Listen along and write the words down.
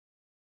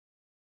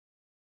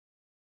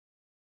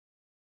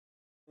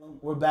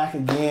We're back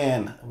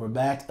again. We're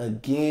back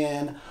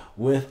again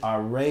with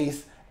our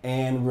race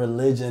and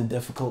religion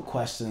difficult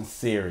questions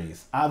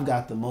series. I've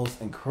got the most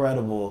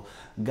incredible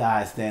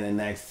guy sitting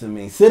next to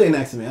me.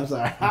 I'm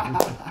sorry.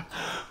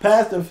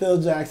 Pastor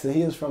Phil Jackson.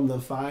 He is from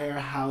the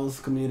Firehouse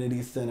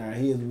Community Center.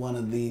 He is one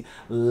of the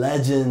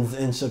legends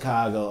in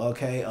Chicago,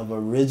 okay, of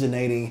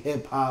originating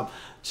hip hop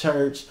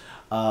church.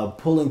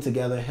 Pulling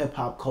together hip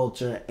hop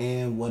culture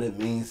and what it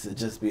means to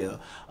just be a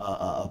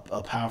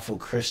powerful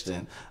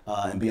Christian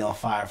and be on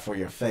fire for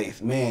your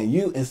faith. Man,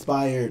 you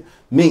inspired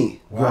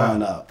me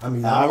growing up. I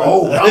mean,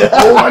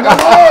 oh my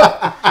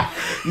God,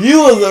 you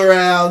was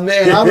around,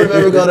 man. I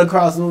remember going to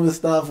Cross Movement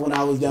stuff when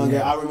I was younger.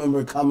 Yeah. I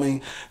remember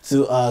coming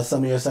to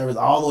some of your service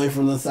all the way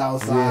from the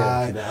South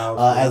Side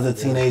as a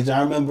teenager.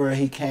 I remember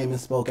he came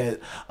and spoke at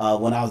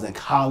when I was in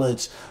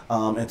college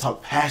and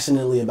talked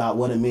passionately about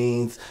what it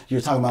means. You're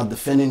talking about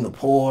defending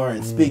the poor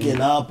and speaking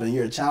up, and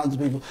you're challenging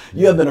people.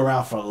 You have been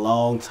around for a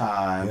long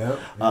time.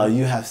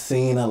 You have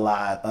seen a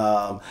lot,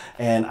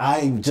 and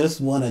I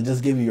just want to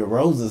give you your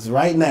roses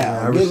right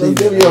now.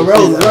 Give you your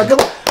roses. Right, come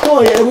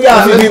on, we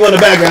got a few people in the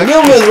background.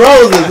 Give them his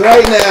roses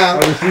right now.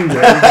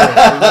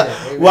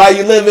 While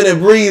you living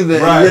and breathing, you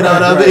know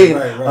what I mean?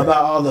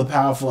 About all the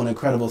powerful and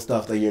incredible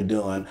stuff that you're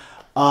doing.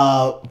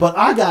 But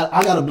I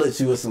gotta blitz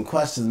you with some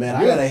questions, man.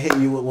 I gotta hit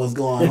you with what's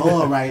going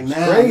on right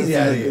now.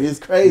 It's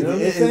crazy. You know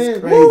it is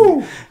crazy.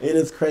 Woo! It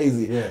is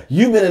crazy. Yeah.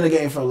 You've been in the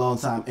game for a long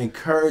time,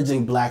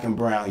 encouraging Black and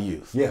brown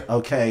youth. Yeah.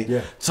 Okay.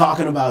 Yeah.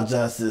 Talking about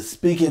justice,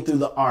 speaking through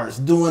the arts,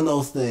 doing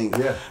those things.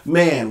 Yeah.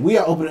 Man, we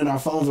are opening our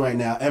phones right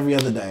now every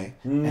other day,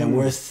 and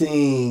we're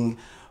seeing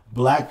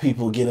Black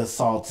people get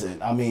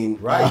assaulted. I mean,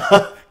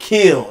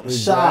 killed,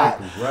 shot.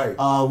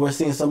 We're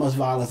seeing so much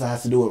violence that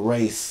has to do with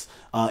race.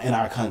 In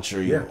our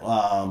country,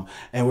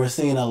 and we're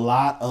seeing a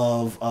lot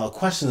of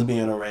questions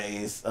being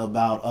raised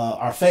about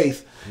our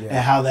faith and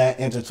how that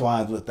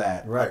intertwines with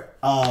that.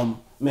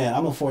 Man,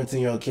 I'm a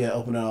 14-year-old kid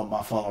opening up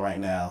my phone right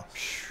now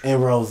in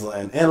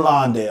Roseland, in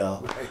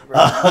Lawndale,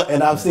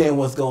 and I'm seeing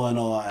what's going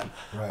on.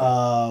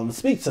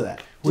 Speak to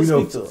that.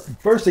 Speak to it.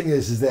 First thing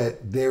is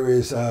that there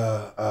is,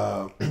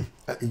 as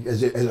a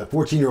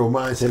 14-year-old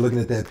mindset looking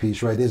at that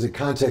piece, right? There's a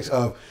context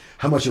of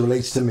how much it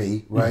relates to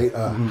me, right?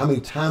 How many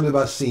times have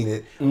I seen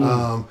it?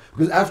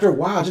 Because after a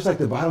while, just like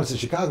the violence in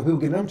Chicago, people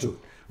get numb to it,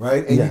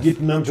 right? And you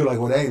get numb to it like,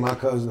 well, that ain't my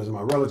cousin, that's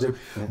my relative.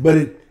 But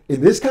in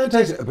this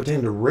context,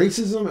 pertaining to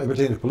racism and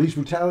pertaining to police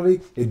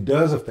brutality, it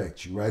does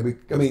affect you, right?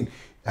 I mean,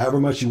 however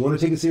much you want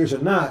to take it serious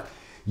or not,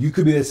 you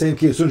could be that same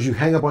kid as soon as you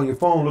hang up on your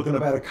phone looking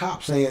up at a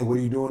cop saying, what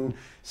are you doing,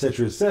 et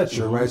cetera,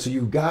 right? So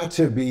you've got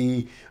to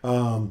be,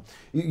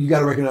 you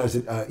got to recognize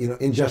that,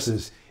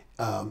 injustice,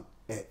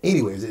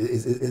 anyways,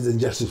 is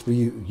injustice for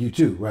you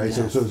too, right?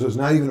 So it's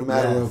not even a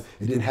matter of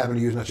it didn't happen to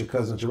you, it's not your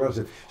cousin, it's your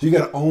relative. So you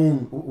got to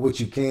own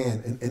what you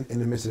can in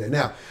the midst of that.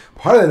 Now,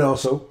 part of that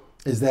also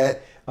is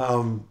that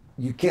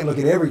you can't look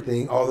at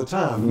everything all the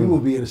time. You will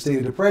be in a state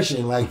of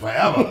depression like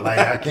forever. Like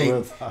I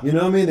can't, you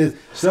know what I mean? There's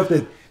stuff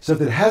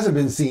that hasn't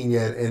been seen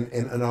yet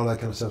and all that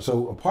kind of stuff.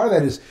 So a part of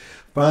that is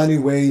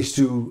finding ways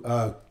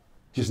to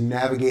just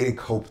navigate and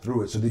cope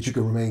through it so that you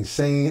can remain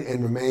sane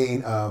and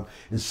remain,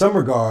 in some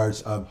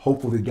regards,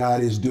 hopeful that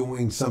God is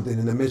doing something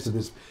in the midst of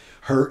this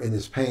hurt and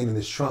this pain and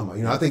this trauma.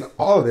 You know, I think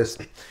all of this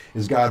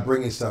is God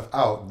bringing stuff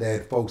out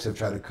that folks have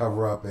tried to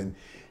cover up and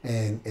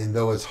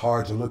though it's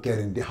hard to look at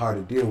and hard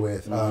to deal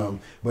with,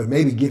 but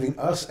maybe giving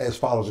us as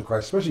followers of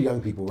Christ, especially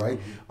young people, right,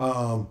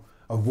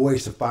 a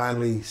voice to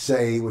finally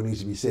say what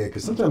needs to be said.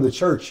 Because sometimes the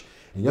church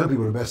and young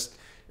people are the best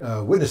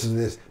witnesses of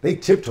this. They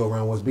tiptoe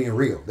around what's being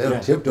real. They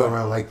don't tiptoe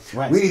around like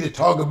we need to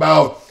talk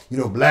about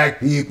Black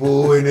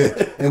people and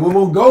we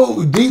won't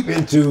go deep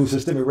into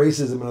systemic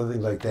racism and other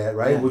things like that,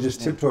 right? We'll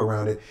just tiptoe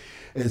around it.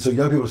 And so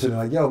young people are sitting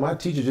like, yo, my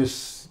teacher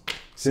just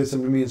said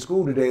something to me in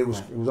school today. It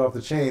was off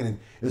the chain,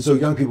 and so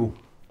young people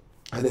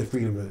had that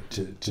freedom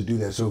to do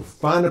that. So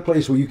find a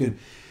place where you can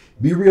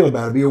be real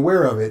about it, be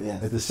aware of it,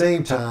 at the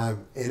same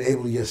time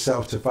enable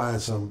yourself to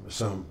find some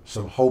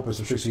hope and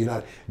some truth so you're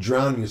not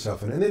drowning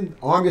yourself in it. And then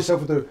arm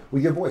yourself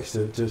with your voice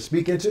to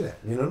speak into that,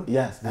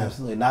 Yes,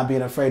 absolutely. Not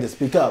being afraid to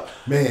speak up.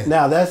 Man.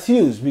 Now that's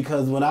huge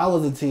because when I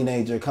was a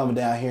teenager coming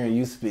down here and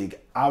you speak,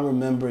 I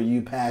remember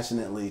you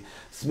passionately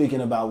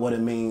speaking about what it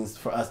means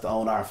for us to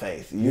own our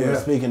faith. You were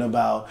speaking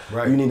about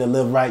you need to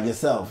live right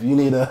yourself. You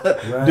need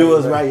to do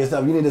what's right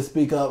yourself. You need to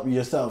speak up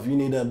yourself. You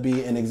need to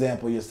be an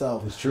example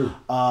yourself. It's true.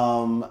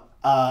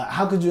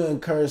 How could you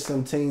encourage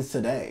some teens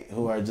today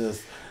who are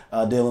just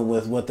dealing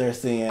with what they're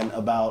seeing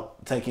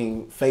about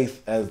taking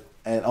faith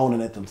and owning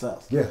it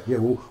themselves? Yeah.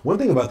 Well, one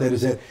thing about that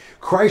is that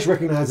Christ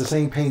recognized the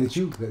same pain that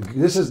you.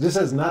 This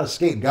has not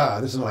escaped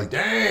God. This is like,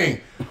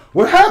 dang,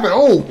 what happened?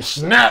 Oh,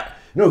 snap.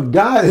 No,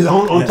 God is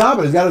on top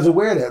of it. God is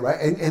aware of that,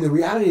 right? And the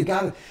reality is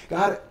God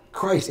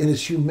Christ in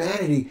his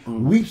humanity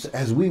weeps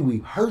as we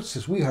weep, hurts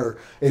as we hurt,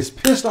 is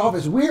pissed off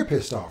as we're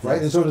pissed off,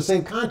 right? And so in the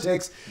same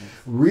context,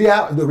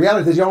 the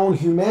reality is your own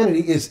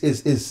humanity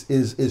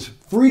is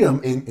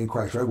freedom in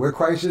Christ, right? Where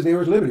Christ is,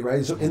 there is liberty, right?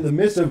 And so in the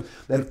midst of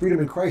that freedom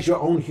in Christ, your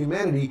own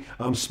humanity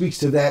speaks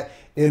to that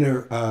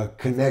inner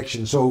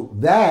connection. So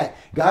that,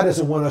 God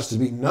doesn't want us to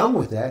be numb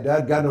with that.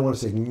 God doesn't want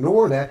us to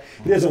ignore that.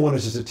 He doesn't want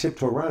us just to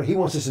tiptoe around it. He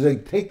wants us to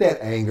take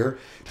that anger,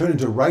 turn it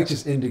into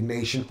righteous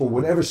indignation for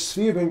whatever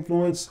sphere of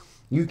influence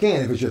you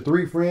can. If it's your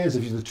 3 friends,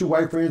 if it's the 2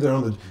 white friends that are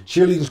on the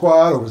cheerleading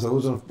squad, or if it's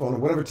those on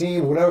whatever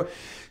team or whatever,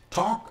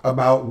 talk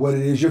about what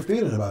it is you're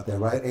feeling about that,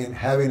 right? And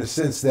having a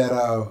sense that,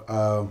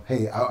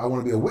 hey, I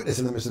want to be a witness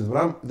in the midst of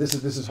this,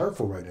 but this is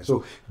hurtful right now.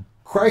 So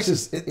Christ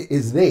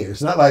is there.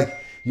 It's not like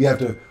you have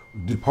to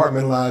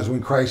departmentalize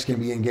when Christ can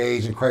be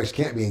engaged and Christ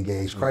can't be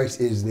engaged.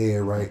 Christ is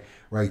there right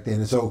then.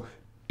 And so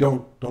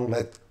don't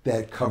let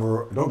that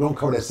cover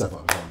that stuff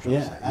up.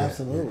 Yeah,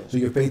 absolutely. Yeah. So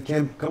your faith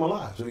can come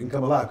alive. So it can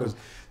come alive, because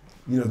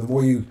the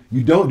more you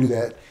don't do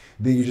that,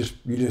 then you're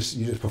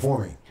just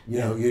performing.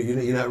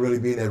 You're not really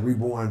being that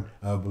reborn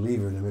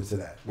believer in the midst of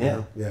that.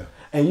 Yeah. Yeah.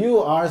 And you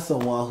are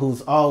someone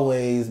who's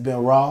always been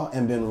raw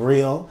and been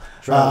real.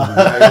 You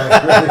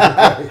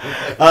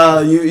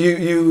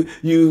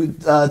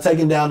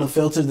taking down the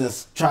filters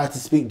and try to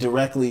speak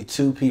directly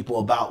to people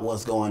about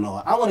what's going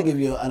on. I want to give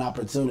you an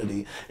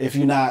opportunity, if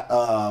you're not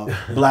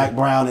black,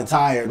 brown, and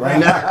tired right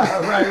now.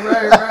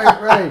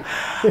 right.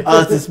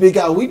 To speak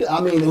out.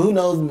 Who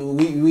knows?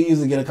 We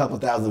usually get a couple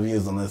thousand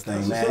views on this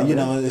thing, man.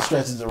 It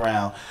stretches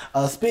around.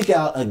 Speak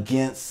out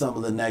against some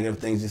of the negative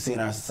things you see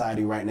in our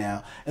society right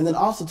now, and then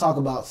also talk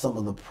about some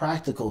of the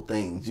practical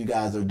things you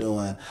guys are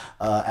doing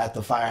at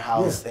the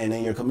Firehouse and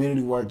in your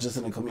community work, just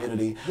in the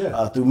community,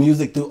 through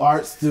music, through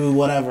arts, through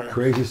whatever.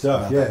 Crazy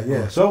stuff.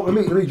 Yeah. So let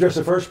me address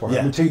the first part.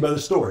 Let me tell you about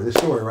the story. This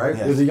story, right?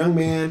 Yes. There's a young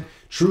man,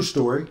 true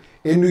story,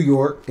 in New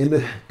York in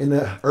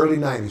the early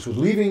 90s, was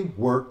leaving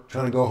work,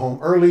 trying to go home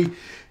early.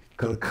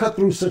 Gonna cut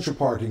through Central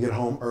Park to get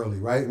home early,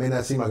 right? It may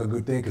not seem like a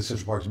good thing because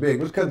Central Park's big,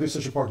 but let's cut through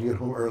Central Park to get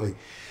home early.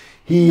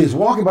 He is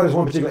walking by this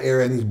one particular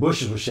area, and these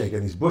bushes were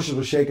shaking.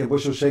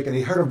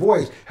 He heard a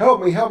voice,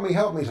 help me. He's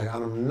like,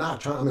 I'm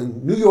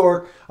in New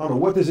York. I don't know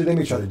what this is. They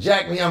may try to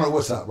jack me. I don't know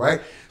what's up,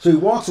 right? So he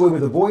walks away,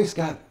 but the voice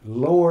got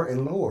lower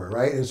and lower,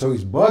 right? And so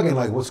he's bugging,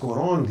 like, what's going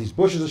on? These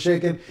bushes are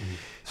shaking.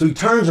 So he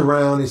turns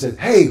around and he says,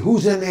 hey,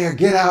 who's in there?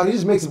 Get out. He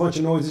just makes a bunch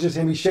of noise. It's just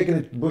him. He's shaking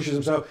the bushes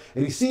himself.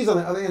 And he sees on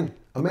the other end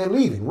a man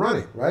leaving,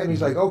 running, right? And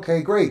he's like,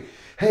 okay, great.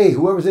 Hey,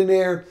 whoever's in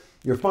there,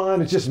 you're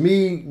fine. It's just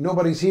me.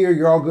 Nobody's here.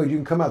 You're all good. You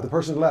can come out. The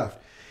person left.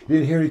 He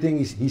didn't hear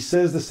anything. He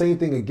says the same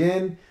thing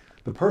again.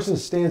 The person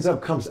stands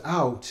up, comes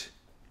out,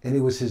 and it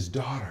was his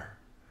daughter.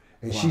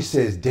 And she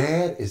says,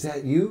 Dad, is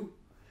that you?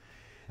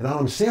 And all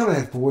I'm saying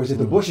that for is that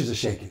the bushes are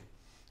shaking.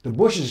 The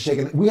bushes are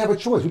shaking. We have a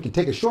choice. We can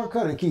take a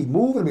shortcut and keep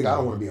moving and be like, I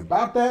don't want to be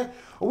about that.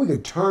 Or we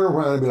can turn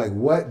around and be like,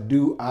 what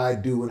do I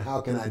do and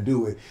how can I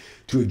do it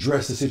to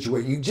address the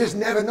situation? You just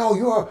never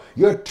know.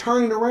 You're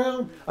turning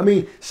around.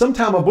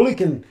 Sometimes a bully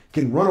can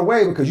run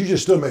away because you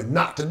just stood there,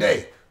 not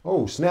today.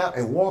 Oh, snap,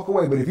 and walk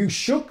away. But if you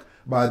shook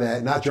by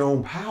that, not your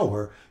own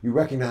power, you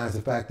recognize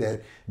the fact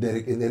that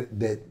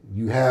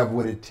you have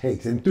what it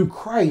takes. And through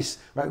Christ,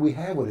 right, we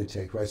have what it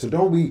takes, right? So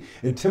don't be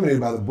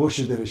intimidated by the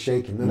bushes that are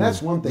shaking. And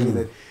that's one thing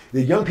that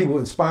the young people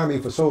inspire me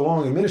for so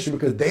long in ministry,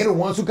 because they're the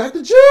ones who got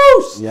the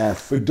juice.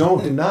 Yes. But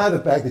don't deny the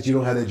fact that you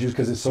don't have that juice,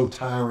 because it's so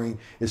tiring,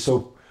 it's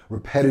so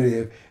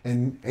repetitive,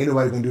 and ain't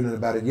nobody gonna do nothing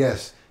about it.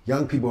 Yes,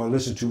 young people are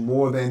listened to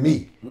more than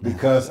me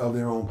because of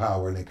their own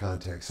power in their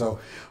context. So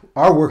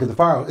our work at the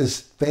Firehouse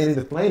is fanning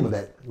the flame of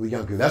that with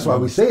young people. That's why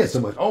we say it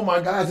so much. Oh my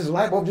gosh, this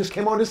light bulb just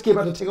came on. This kid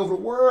about to take over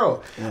the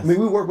world. Yes. We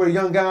work with a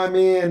young guy,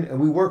 man, and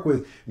we work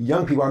with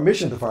young people. Our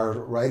mission at the Firehouse,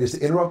 right, is to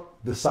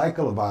interrupt the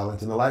cycle of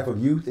violence in the life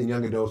of youth and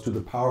young adults through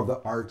the power of the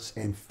arts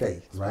and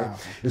faith, right? Wow.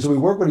 And so we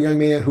work with a young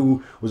man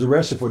who was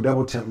arrested for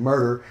double attempt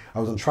murder. I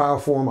was on trial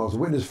for him. I was a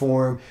witness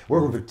for him.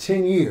 Worked with him for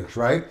 10 years,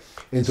 right?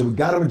 And so we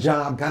got him a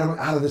job, got him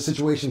out of the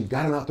situation,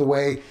 got him out the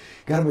way,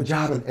 got him a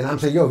job. And I'm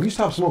saying, yo, if you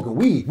stop smoking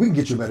weed, we can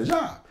get you a better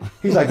job.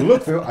 He's like,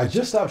 look, Phil, I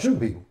just stopped shooting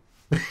people.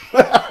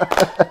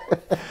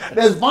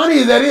 As funny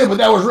as that is, but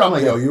that was real. I'm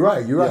like, yo, you're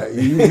right. You're right.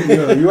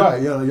 You're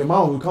right. Your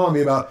mom was calling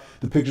me about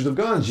the pictures of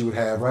guns you would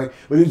have, right?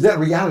 But it was that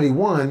reality,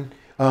 one,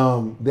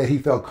 that he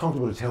felt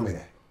comfortable to tell me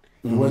that.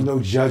 There was no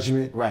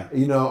judgment. Right.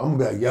 I'm gonna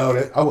be like,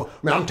 yo,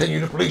 I'm taking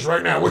you to the police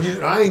right now.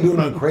 I ain't doing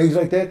nothing crazy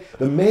like that.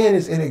 The man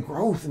is in a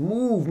growth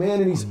move,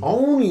 man, and he's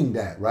owning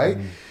that, right?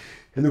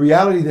 And the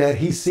reality that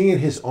he's seeing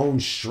his own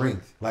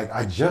strength. Like,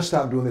 I just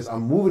stopped doing this.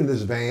 I'm moving in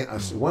this van.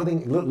 One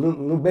thing,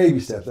 little baby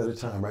steps at a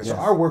time, right? Yes. So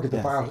our work at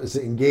the Firehouse is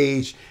to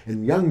engage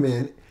in young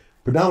men,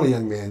 predominantly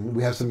young men.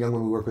 We have some young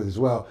women we work with as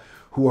well,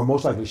 who are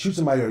most likely to shoot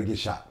somebody or to get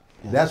shot.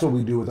 Yeah. That's what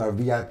we do with our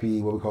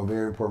VIP, what we call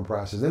very important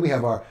process. Then we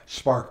have our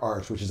Spark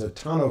Arts, which is a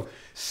ton of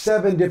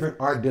 7 different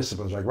art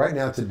disciplines. Like right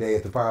now today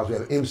at the Firehouse, we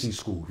have MC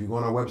School. If you go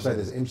on our website,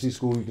 there's MC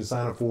School you can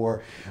sign up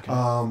for.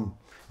 Okay.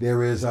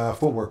 There is a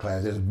footwork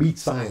class. There's a beat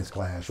science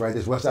class, right?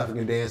 There's West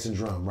African dance and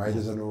drum, right?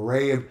 There's an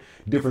array of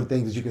different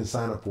things that you can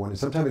sign up for. And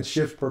sometimes it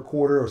shifts per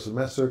quarter or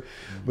semester,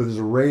 but there's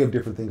an array of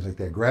different things like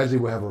that. Gradually,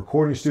 we'll have a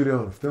recording studio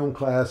and a film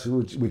class,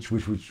 which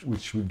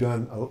we've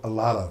done a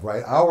lot of,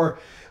 right? Our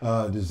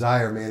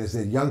desire, man, is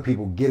that young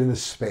people get in a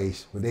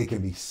space where they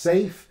can be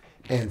safe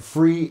and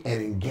free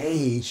and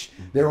engage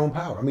their own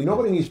power. I mean,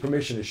 nobody needs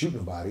permission to shoot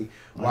nobody,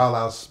 wild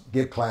out,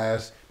 give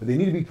class, but they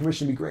need to be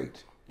permission to be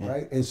great,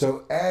 right? And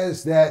so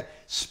as that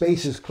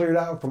space is cleared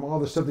out from all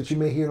the stuff that you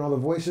may hear and all the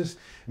voices,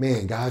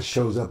 man, God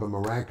shows up in a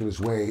miraculous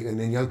way. And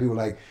then young people are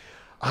like,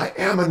 I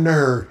am a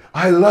nerd.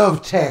 I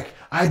love tech.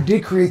 I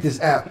did create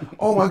this app.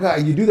 Oh my God.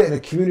 And you do that in a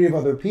community of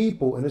other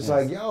people. And it's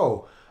like,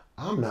 yo,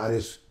 I'm not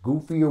as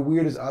goofy or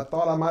weird as I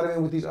thought I might have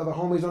been with these other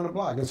homies on the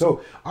block. And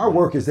so our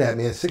work is that,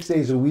 man, 6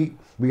 days a week.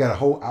 We got a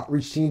whole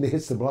outreach team that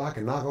hits the block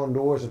and knock on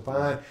doors and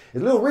find a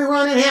little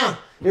rerun in here.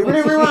 They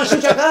really rerun,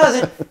 shoot your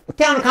cousin.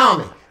 Tell them to call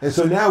me. And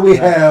so now we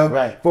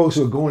have folks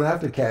who are going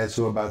after cats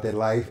who are about their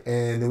life.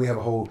 And then we have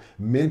a whole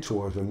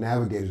mentors or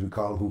navigators, we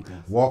call them, who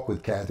walk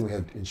with cats. And we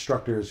have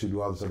instructors who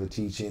do all this other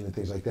teaching and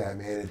things like that,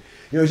 man. And,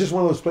 you know, it's just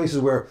one of those places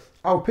where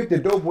I would pick the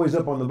dope boys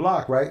up on the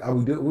block, right?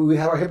 We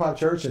have our hip hop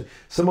church, and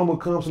someone would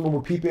come, someone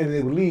would peep in, and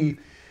they would leave.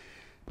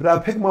 But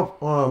I'd pick them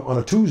up on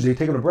a Tuesday,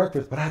 take them to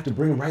breakfast, but I have to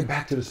bring them right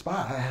back to the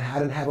spot. I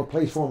didn't have a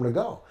place for them to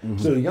go.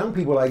 So the young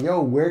people are like,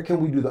 yo, where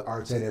can we do the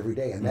arts at every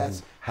day? And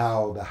that's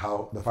how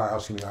the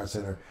Firehouse Community Arts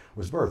Center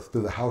was birthed,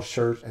 through the house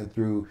church and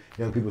through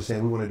young people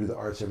saying, we want to do the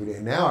arts every day.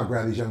 And now I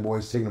grab these young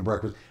boys, take them to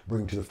breakfast,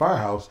 bring them to the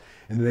firehouse,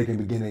 and then they can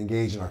begin to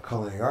engage in our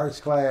culinary arts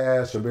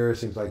class or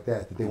various things like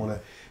that they want to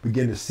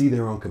begin to see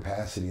their own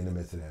capacity in the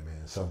midst of that,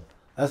 man. So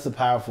that's the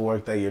powerful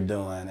work that you're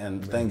doing,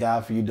 and thank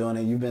God for you doing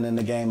it. You've been in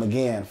the game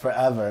again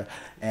forever,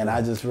 and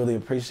I just really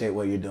appreciate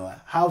what you're doing.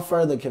 How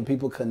further can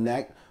people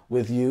connect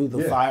with you,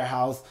 the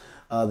Firehouse,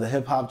 the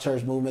hip hop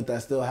church movement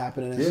that's still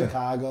happening in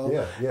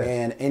Chicago,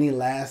 and any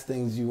last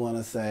things you want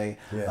to say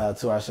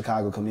to our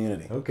Chicago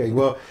community? Okay,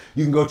 well,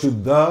 you can go to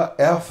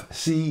thefcac.org,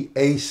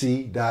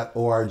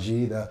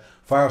 the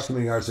Firehouse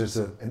Community Arts, there's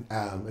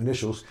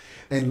initials,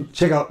 and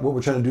check out what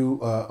we're trying to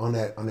do on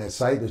that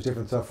site. There's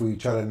different stuff we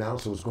try to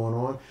announce what's going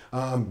on.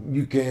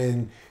 You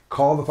can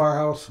call the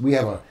Firehouse. We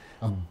have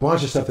a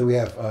bunch of stuff that we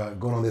have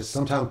going on that's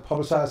sometimes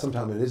publicized,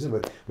 sometimes it isn't,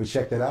 but we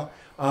check that out.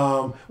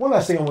 One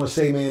last thing I want to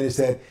say, man, is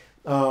that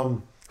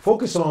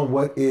focus on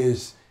what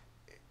is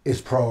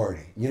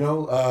priority. You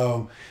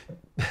know,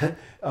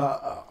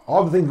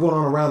 all the things going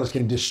on around us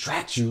can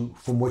distract you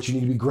from what you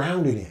need to be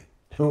grounded in.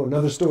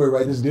 Another story,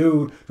 right? This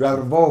dude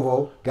driving a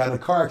Volvo got in a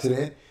car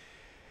accident.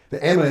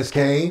 The ambulance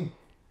came.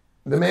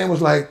 The man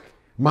was like,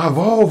 my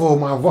Volvo,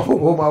 my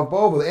Volvo, my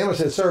Volvo. The ambulance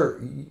said, sir,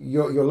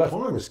 your left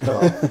arm is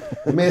cut off.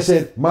 The man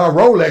said, my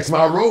Rolex,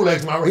 my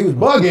Rolex, my... He was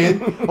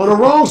bugging on the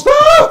wrong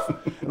stuff.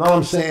 And all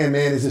I'm saying,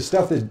 man, is this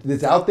stuff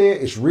that's out there.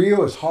 It's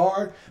real, it's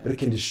hard, but it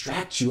can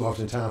distract you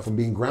oftentimes from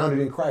being grounded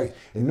in Christ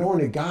and knowing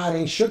that God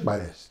ain't shook by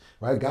this,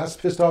 right? God's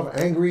pissed off,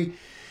 angry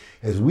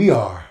as we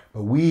are.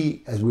 But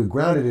we, as we're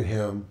grounded in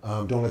Him,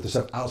 don't let the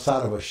stuff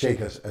outside of us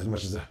shake us as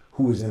much as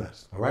who is in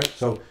us. All right?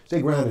 So stay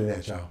grounded in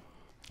that, y'all.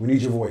 We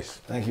need your voice.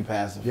 Thank you,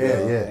 Pastor.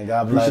 Yeah. And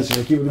God bless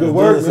you. Keep up the good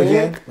work, man.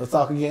 Again. Let's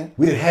talk again.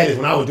 We didn't have this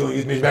when I was doing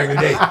youth ministry back in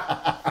the day. You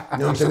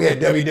know what I'm saying? We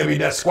had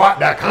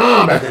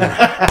www.squat.com back then.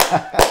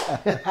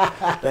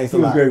 Thanks a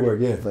lot. It was great work.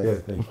 Yeah,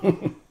 thank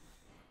you.